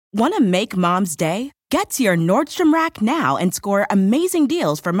Want to make Mom's day? Get to your Nordstrom Rack now and score amazing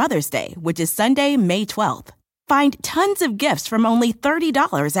deals for Mother's Day, which is Sunday, May 12th. Find tons of gifts from only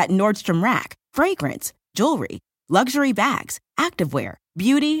 $30 at Nordstrom Rack. Fragrance, jewelry, luxury bags, activewear,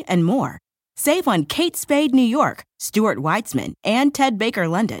 beauty, and more. Save on Kate Spade New York, Stuart Weitzman, and Ted Baker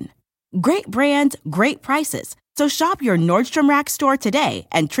London. Great brands, great prices. So shop your Nordstrom Rack store today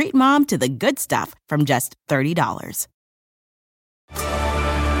and treat Mom to the good stuff from just $30.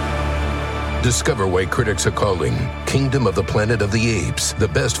 Discover why critics are calling Kingdom of the Planet of the Apes the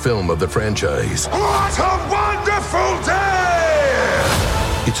best film of the franchise. What a wonderful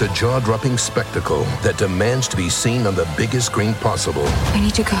day! It's a jaw-dropping spectacle that demands to be seen on the biggest screen possible. I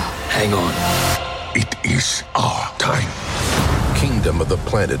need to go. Hang on. It is our time. Kingdom of the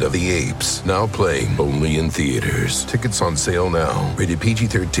Planet of the Apes, now playing only in theaters. Tickets on sale now. Rated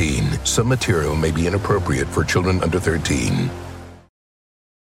PG-13. Some material may be inappropriate for children under 13.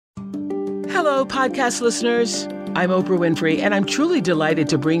 Hello, podcast listeners. I'm Oprah Winfrey, and I'm truly delighted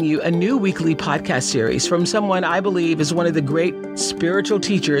to bring you a new weekly podcast series from someone I believe is one of the great spiritual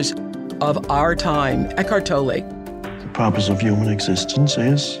teachers of our time, Eckhart Tolle. The purpose of human existence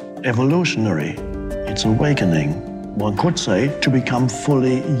is evolutionary. It's awakening. One could say to become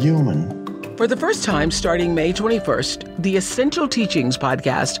fully human. For the first time, starting May 21st, the Essential Teachings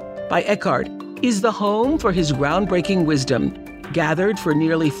podcast by Eckhart is the home for his groundbreaking wisdom, gathered for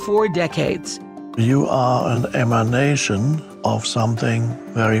nearly 4 decades. You are an emanation of something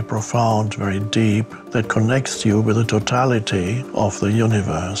very profound, very deep, that connects you with the totality of the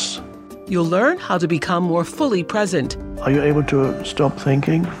universe. You'll learn how to become more fully present. Are you able to stop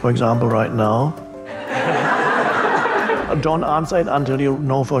thinking, for example, right now? Don't answer it until you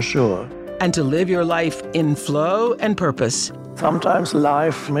know for sure. And to live your life in flow and purpose. Sometimes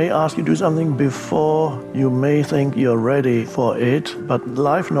life may ask you to do something before you may think you're ready for it, but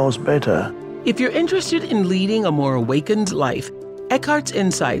life knows better. If you're interested in leading a more awakened life, Eckhart's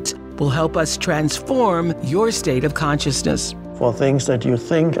insights will help us transform your state of consciousness. For things that you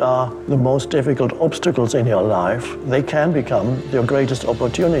think are the most difficult obstacles in your life, they can become your greatest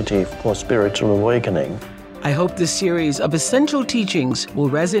opportunity for spiritual awakening. I hope this series of essential teachings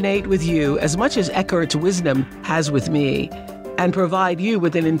will resonate with you as much as Eckhart's wisdom has with me, and provide you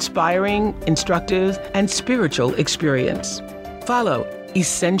with an inspiring, instructive, and spiritual experience. Follow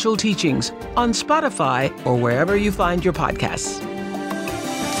Essential Teachings on Spotify or wherever you find your podcasts.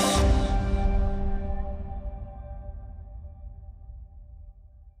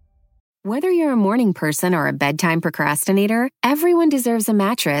 Whether you're a morning person or a bedtime procrastinator, everyone deserves a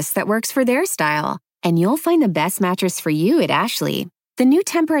mattress that works for their style. And you'll find the best mattress for you at Ashley. The new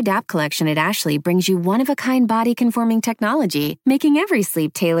Tempur-Adapt collection at Ashley brings you one-of-a-kind body-conforming technology, making every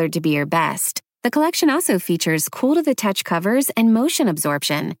sleep tailored to be your best. The collection also features cool-to-the-touch covers and motion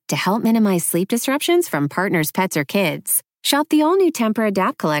absorption to help minimize sleep disruptions from partners, pets, or kids. Shop the all-new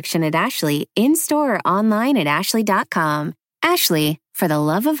Tempur-Adapt collection at Ashley, in-store or online at ashley.com. Ashley, for the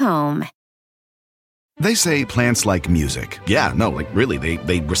love of home. They say plants like music. Yeah, no, like really,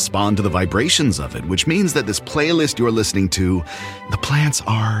 they respond to the vibrations of it, which means that this playlist you're listening to, the plants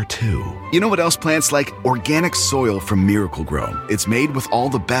are too. You know what else plants like? Organic soil from Miracle-Gro. It's made with all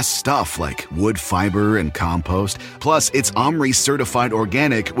the best stuff like wood fiber and compost. Plus, it's OMRI certified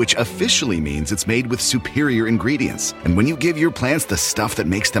organic, which officially means it's made with superior ingredients. And when you give your plants the stuff that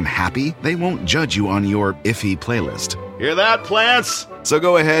makes them happy, they won't judge you on your iffy playlist. Hear that, plants? So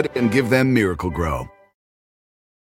go ahead and give them Miracle-Gro.